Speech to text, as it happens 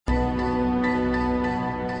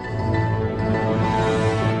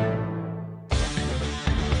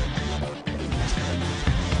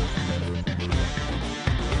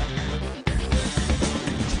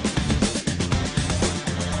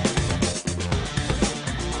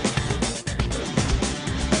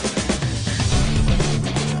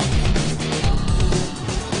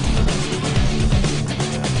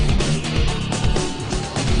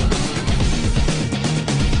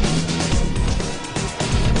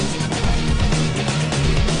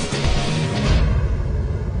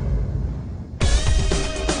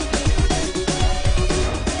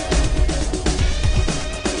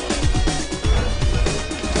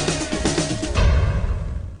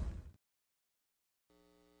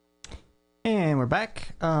And we're back.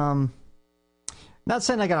 Not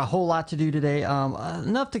saying I got a whole lot to do today.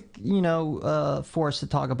 Enough to, for us to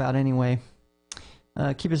talk about anyway.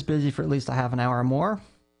 Keep us busy for at least a half an hour or more.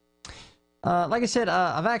 Like I said,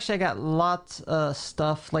 I got lots of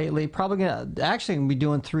stuff lately. Probably gonna be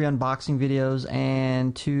doing 3 unboxing videos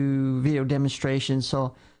and 2 video demonstrations.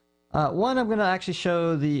 So one I'm gonna actually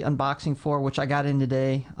show the unboxing for, which I got in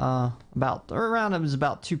today. It was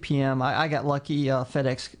about 2 p.m. I got lucky.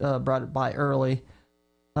 FedEx brought it by early,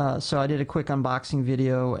 so I did a quick unboxing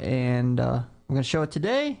video, and I'm gonna show it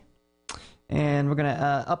today. And we're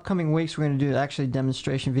gonna upcoming weeks we're gonna do actually a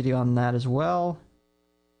demonstration video on that as well.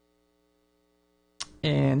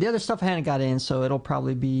 And the other stuff I hadn't got in, so it'll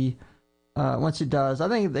probably be once it does. I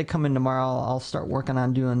think if they come in tomorrow, I'll start working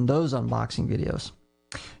on doing those unboxing videos.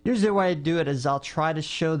 Usually the way I do it is I'll try to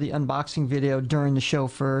show the unboxing video during the show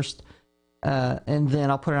first, and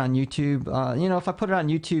then I'll put it on YouTube. If I put it on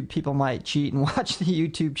YouTube, people might cheat and watch the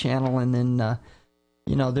YouTube channel, and then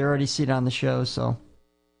they already see it on the show. So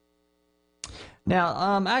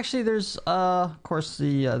now, actually, there's of course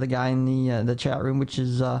the guy in the chat room, which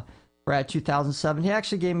is Brad 2007. He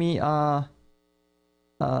actually gave me I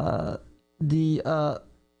think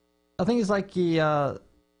it's like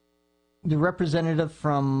the representative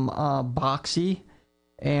from Boxy,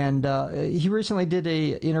 and he recently did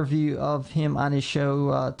a interview of him on his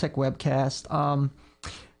show Tech Webcast. I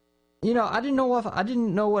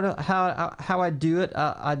didn't know how I'd do it.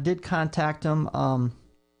 I did contact him.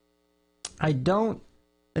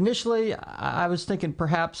 Initially I was thinking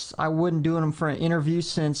perhaps I wouldn't do him for an interview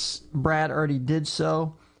since Brad already did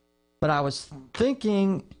so, but I was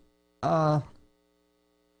thinking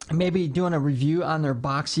maybe doing a review on their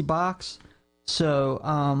Boxy box. So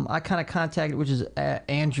I kind of contacted, which is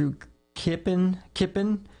Andrew Kippen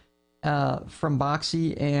from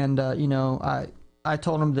Boxy, and I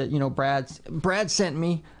told him that Brad sent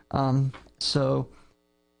me,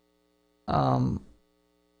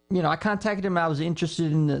 I contacted him. I was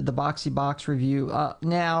interested in the Boxy box review.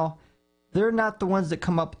 Now they're not the ones that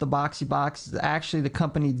come up with the Boxy box. It's actually the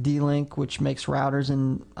company D-Link, which makes routers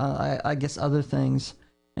and I guess other things.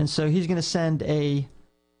 And so he's going to send he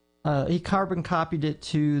carbon copied it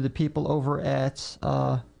to the people over at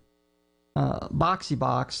Boxy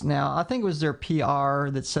Box. Now, I think it was their PR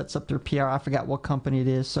that sets up their PR. I forgot what company it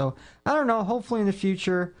is. So, I don't know. Hopefully in the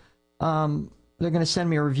future, they're going to send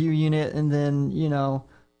me a review unit, and then,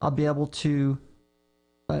 I'll be able to,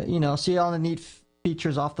 see all the neat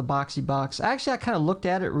features off the Boxy Box. Actually, I kind of looked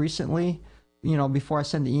at it recently, before I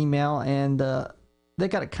sent the email, and they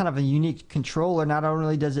got a kind of a unique controller. Not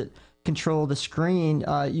only does it control the screen,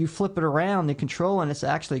 you flip it around the control, and it's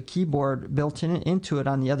actually a keyboard built into it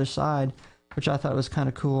on the other side, which I thought was kind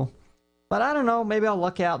of cool. But I don't know, maybe I'll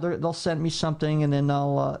luck out. They'll send me something, and then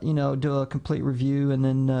I'll do a complete review and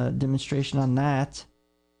then demonstration on that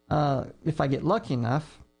if I get lucky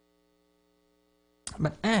enough.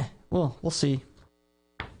 But we'll see.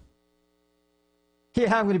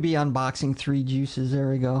 Yeah, I'm going to be unboxing 3 juices. There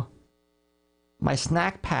we go. My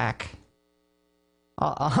snack pack.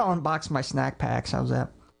 I'll unbox my snack packs. How's that?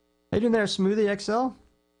 How you doing there, Smoothie XL?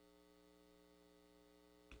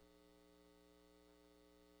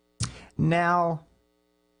 Now,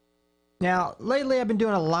 lately I've been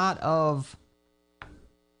doing a lot of,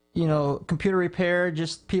 computer repair.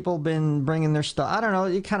 Just people been bringing their stuff. I don't know.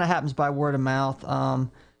 It kind of happens by word of mouth.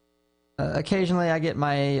 Occasionally I get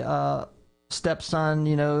my stepson,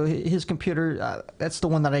 his computer. That's the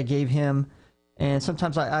one that I gave him. And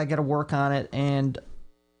sometimes I got to work on it, and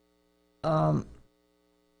I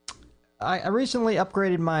recently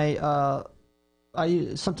upgraded my.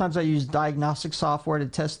 Sometimes I use diagnostic software to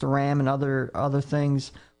test the RAM and other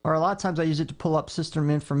things, or a lot of times I use it to pull up system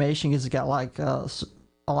information because it's got like a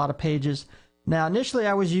lot of pages. Now, initially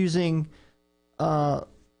I was using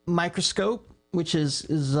Microscope, which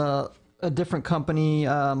is a different company,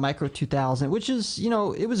 Micro 2000, which is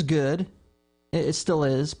it was good. It still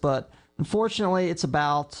is, but unfortunately, it's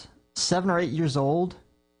about 7 or 8 years old,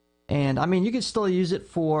 and I mean, you can still use it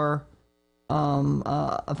for,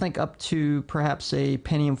 I think up to perhaps a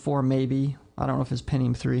Pentium 4, maybe. I don't know if it's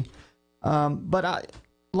Pentium 3, but a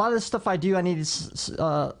lot of the stuff I do, I needed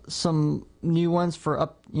some new ones for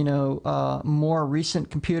more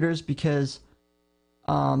recent computers, because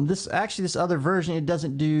this other version, it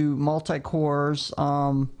doesn't do multi-cores,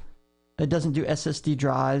 it doesn't do SSD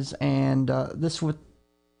drives, and this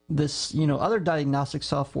other diagnostic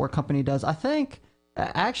software company does. I think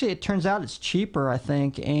actually it turns out it's cheaper, I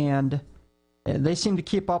think, and they seem to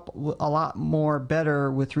keep up a lot more better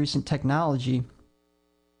with recent technology.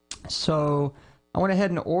 So I went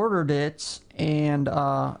ahead and ordered it, and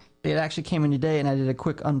it actually came in today, and I did a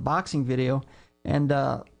quick unboxing video, and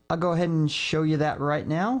I'll go ahead and show you that right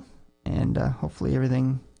now, and hopefully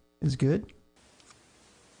everything is good.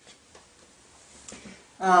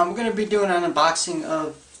 We're going to be doing an unboxing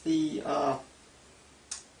of the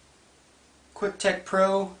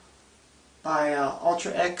QuickTechPro by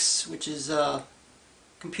Ultra X, which is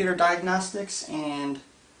computer diagnostics, and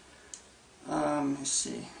let's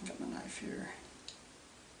see, I got my knife here.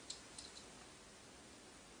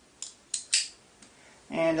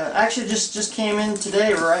 And actually just came in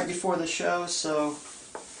today right before the show, so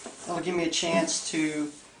that'll give me a chance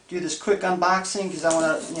to do this quick unboxing, because I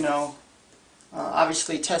want to, you know,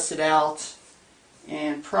 obviously test it out,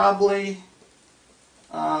 and probably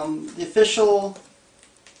the official,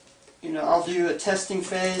 you know, I'll do a testing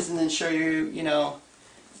phase and then show you, you know,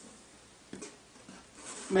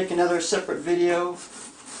 make another separate video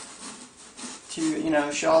to, you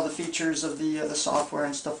know, show all the features of the software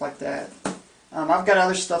and stuff like that. I've got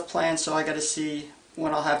other stuff planned, so I got to see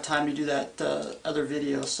when I'll have time to do that other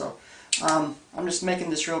video. So I'm just making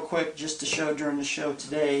this real quick just to show during the show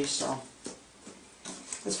today. So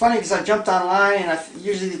it's funny because I jumped online, and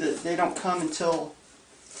usually they don't come until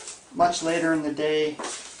much later in the day.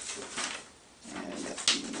 And I got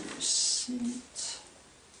the receipt,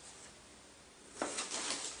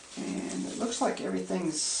 and it looks like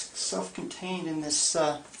everything's self-contained in this.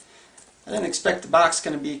 I didn't expect the box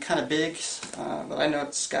going to be kind of big, but I know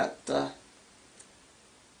it's got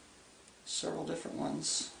several different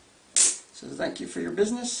ones. It says, "Thank you for your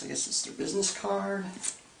business." I guess it's their business card.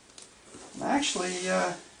 And actually,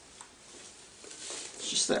 it's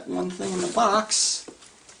just that one thing in the box.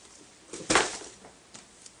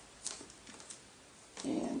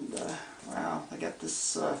 And wow, I got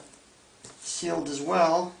this sealed as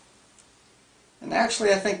well. And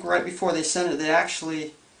actually, I think right before they send it, they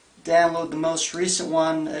actually download the most recent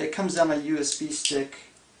one. It comes on a USB stick,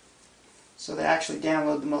 so they actually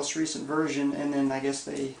download the most recent version, and then I guess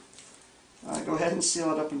they go ahead and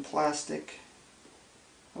seal it up in plastic.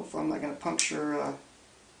 Hopefully I'm not going to puncture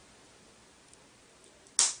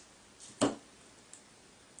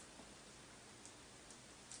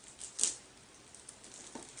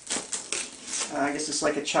I guess it's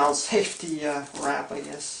like a child safety wrap, I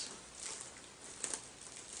guess.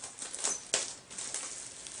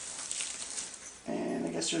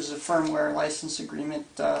 There's a firmware license agreement.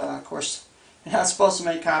 Of course, you're not supposed to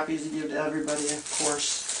make copies to give to everybody, of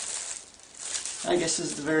course. I guess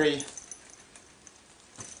this is the very...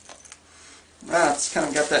 it's kind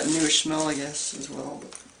of got that newish smell, I guess, as well.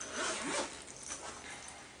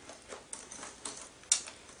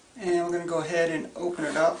 And we're going to go ahead and open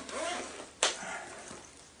it up.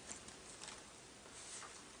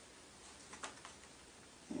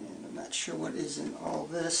 And I'm not sure what is in all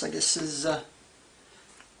this. I guess this is...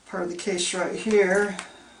 part of the case right here.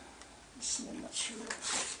 Let's see, I'm not sure.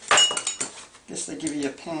 I guess they give you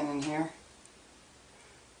a pen in here.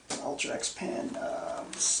 An Ultra X pen.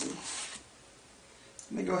 Let's see.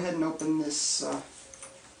 Let me go ahead and open this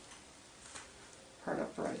part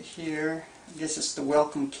up right here. I guess it's the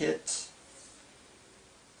welcome kit.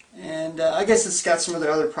 And I guess it's got some of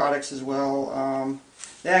their other products as well.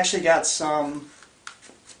 They actually got some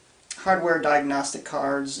hardware diagnostic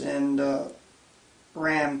cards and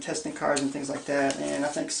RAM testing cards and things like that, and I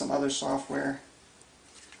think some other software.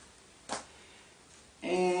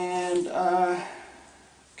 And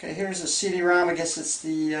okay, here's a CD-ROM. I guess it's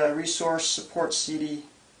the resource support CD,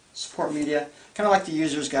 support media, kind of like the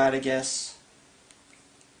user's guide, I guess.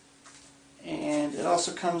 And it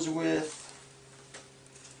also comes with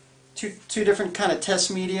two different kind of test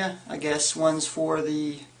media, I guess. One's for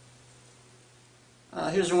the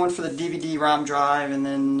here's one for the DVD-ROM drive, and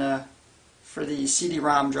then for the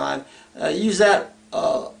CD-ROM drive. Use that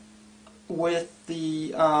with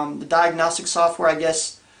the diagnostic software, I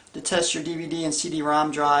guess, to test your DVD and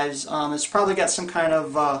CD-ROM drives. It's probably got some kind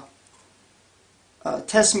of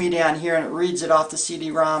test media on here, and it reads it off the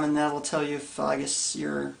CD-ROM, and that'll tell you if, I guess,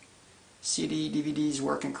 your CD, DVD is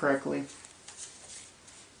working correctly.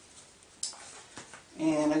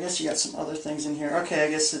 And I guess you got some other things in here. Okay, I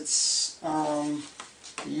guess it's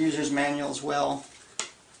the user's manual as well.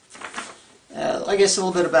 I guess a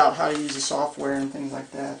little bit about how to use the software and things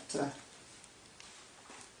like that.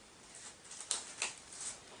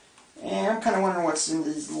 And I'm kind of wondering what's in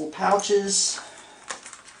these little pouches.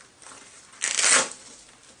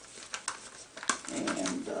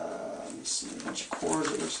 And let me see, a bunch of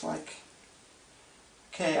cords, it looks like.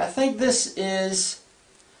 Okay, I think this is,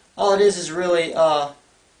 all it is really a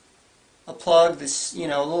plug, this, you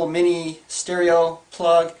know, a little mini stereo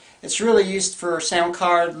plug. It's really used for sound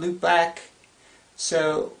card, loop back.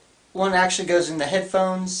 So one actually goes in the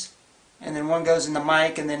headphones, and then one goes in the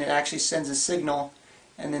mic, and then it actually sends a signal,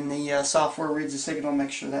 and then the software reads the signal and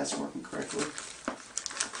makes sure that's working correctly.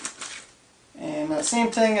 And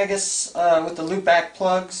same thing, I guess, with the loopback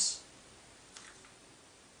plugs.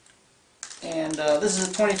 And this is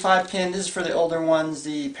a 25 pin. This is for the older ones,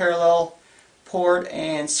 the parallel port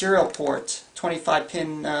and serial port. 25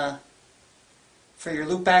 pin for your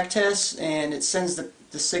loopback test, and it sends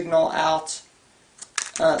the signal out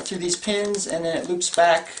through these pins, and then it loops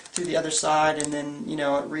back through the other side, and then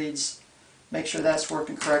it reads, make sure that's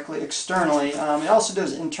working correctly externally. It also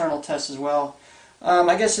does internal tests as well.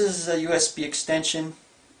 I guess this is a USB extension.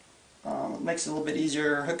 It makes it a little bit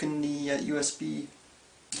easier hooking the USB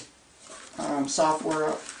software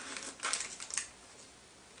up.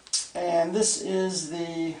 And this is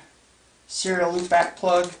the serial loopback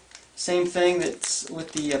plug. Same thing that's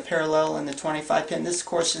with the parallel and the 25 pin. This, of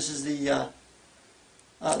course, this is the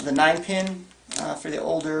 9 pin for the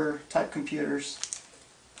older type computers.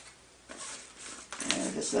 And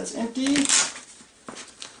I guess that's empty.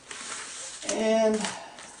 And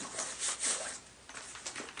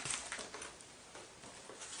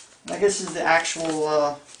I guess this is the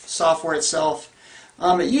actual software itself.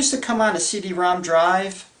 It used to come on a CD-ROM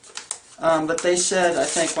drive, but they said, I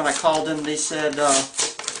think when I called them, they said that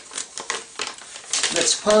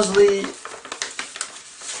supposedly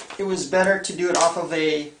it was better to do it off of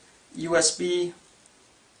a USB,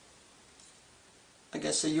 I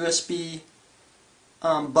guess a USB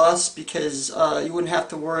bus, because you wouldn't have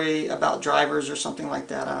to worry about drivers or something like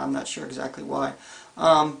that. I'm not sure exactly why.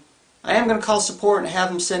 I am going to call support and have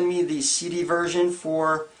them send me the CD version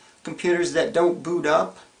for computers that don't boot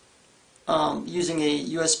up using a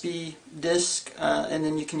USB disk, and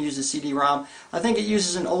then you can use the CD-ROM. I think it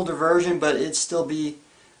uses an older version, but it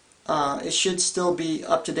should still be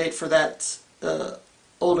up to date for that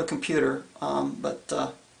older computer.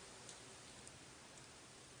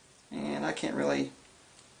 And I can't really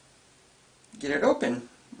get it open.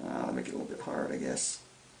 I'll make it a little bit hard, I guess.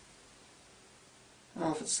 I don't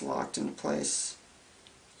know if it's locked into place.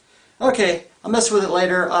 Okay, I'll mess with it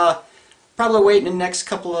later. Probably wait in the next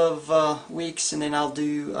couple of weeks, and then I'll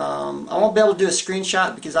do. I won't be able to do a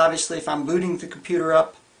screenshot because obviously, if I'm booting the computer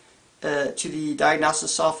up to the diagnostic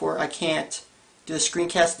software, I can't do a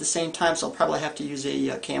screencast at the same time. So I'll probably have to use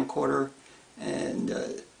a camcorder and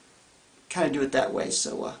kind of do it that way.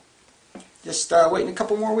 So just wait in a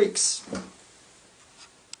couple more weeks.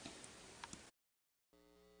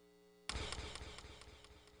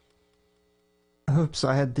 Oops,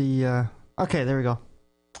 I had the, okay, there we go.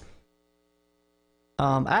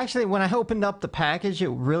 Actually, when I opened up the package, it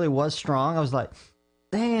really was strong. I was like,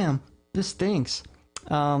 damn, this stinks.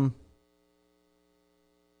 I'm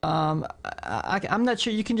not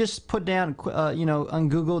sure. You can just put down, on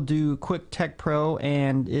Google, do QuickTechPro,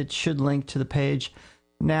 and it should link to the page.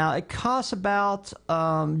 Now, it costs about,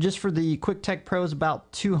 just for the QuickTechPro is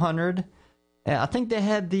about $200. I think they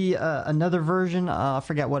had the another version. I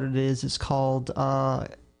forget what it is. It's called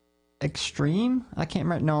Extreme. I can't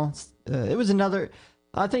remember. No, it was another.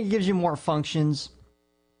 I think it gives you more functions.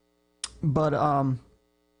 But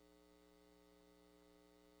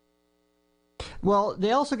well,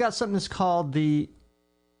 they also got something that's called the,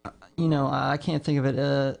 I can't think of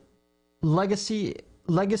it. Legacy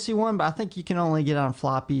one, but I think you can only get it on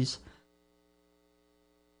floppies.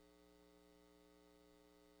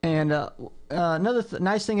 And another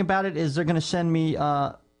nice thing about it is they're going to send me,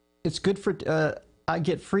 it's good for, I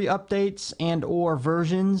get free updates and or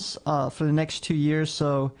versions for the next 2 years.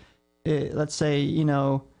 So let's say,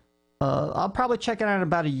 I'll probably check it out in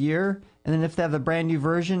about a year. And then if they have a brand new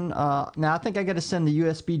version, now I think I got to send the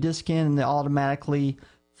USB disk in and they automatically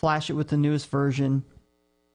flash it with the newest version.